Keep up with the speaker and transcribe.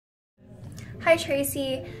Hi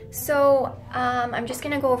Tracy. So I'm just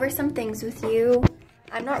gonna go over some things with you.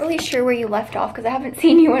 I'm not really sure where you left off because I haven't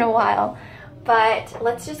seen you in a while, but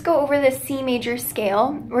let's just go over the C major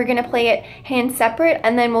scale. We're gonna play it hand separate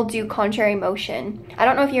and then we'll do contrary motion. I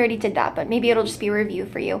don't know if you already did that, but maybe it'll just be a review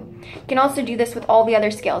for you. You can also do this with all the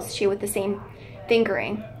other scales too with the same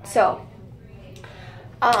fingering. So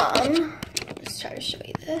let's try to show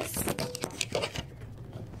you this.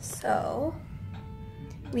 So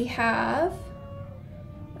we're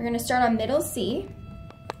gonna start on middle C.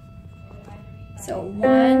 So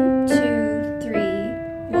 1, 2, 3,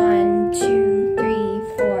 1, 2, 3,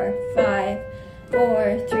 4, 5,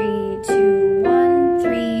 4, 3, 2, 1,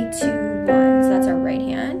 3, 2, 1. So that's our right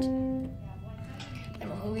hand. And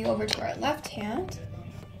we'll move you over to our left hand.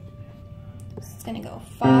 So it's gonna go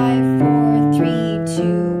 5, 4, 3,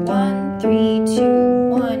 2, 1, 3, 2,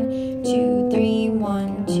 1, 2, 3,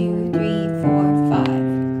 1, 2, 3, 4, 5.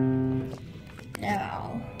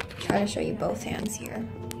 Now, try to show you both hands here.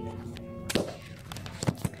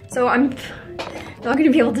 So I'm not going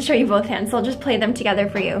to be able to show you both hands, so I'll just play them together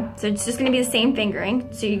for you. So it's just going to be the same fingering,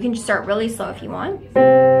 so you can start really slow if you want.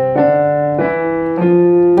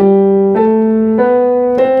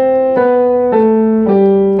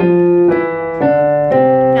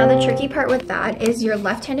 Now the tricky part with that is your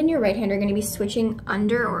left hand and your right hand are going to be switching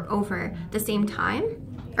under or over the same time,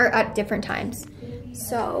 or at different times.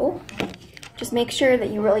 So just make sure that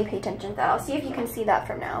you really pay attention to that. I'll see if you can see that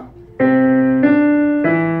from now.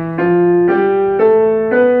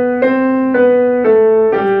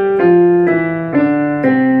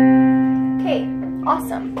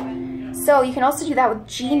 Awesome. So you can also do that with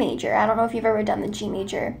G major. I don't know if you've ever done the G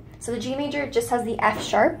major. So the G major just has the F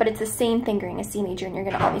sharp, but it's the same fingering as C major, and you're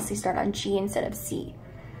going to obviously start on G instead of C.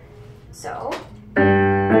 So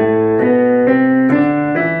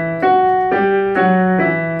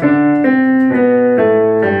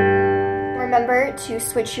remember to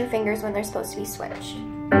switch your fingers when they're supposed to be switched.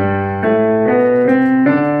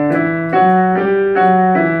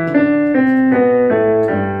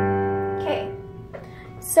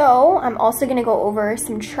 So I'm also going to go over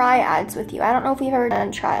some triads with you. I don't know if we've ever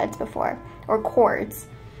done triads before, or chords.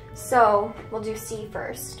 So we'll do C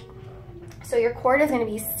first. So your chord is going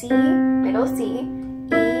to be C, middle C, E,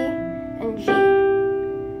 and G.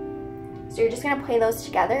 So you're just going to play those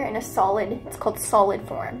together in a solid, it's called solid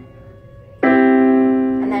form.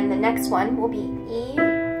 And then the next one will be E,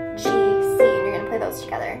 G, C, and you're going to play those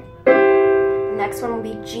together. The next one will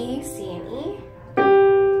be G, C, and E.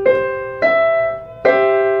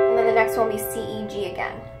 The next one will be C, E, G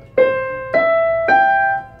again.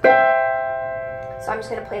 So I'm just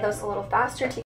going to play those a little faster.